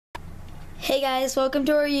Hey guys, welcome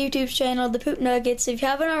to our YouTube channel, The Poop Nuggets. If you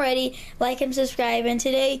haven't already, like and subscribe. And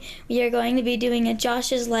today we are going to be doing a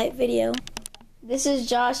Josh's Life video. This is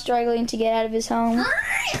Josh struggling to get out of his home.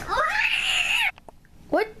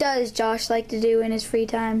 What does Josh like to do in his free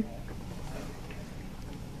time?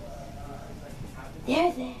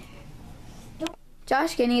 There.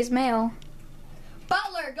 Josh getting his mail.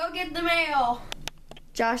 Butler, go get the mail.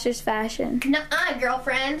 Josh's fashion. Nuh-uh,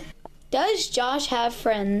 girlfriend. Does Josh have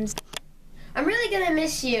friends? I'm really gonna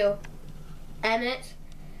miss you, Emmett.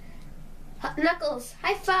 Knuckles,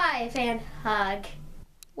 high five and hug.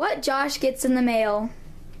 What Josh gets in the mail?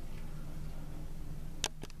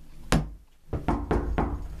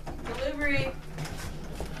 Delivery.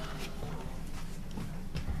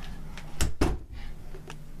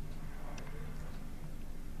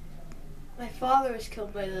 My father was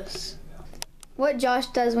killed by this. What Josh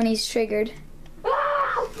does when he's triggered? Ah!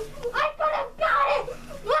 I could have got it,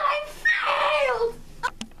 but I failed.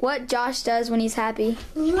 What Josh does when he's happy?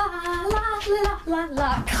 La la la la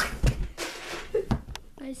la.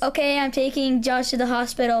 Okay, I'm taking Josh to the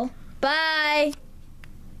hospital. Bye!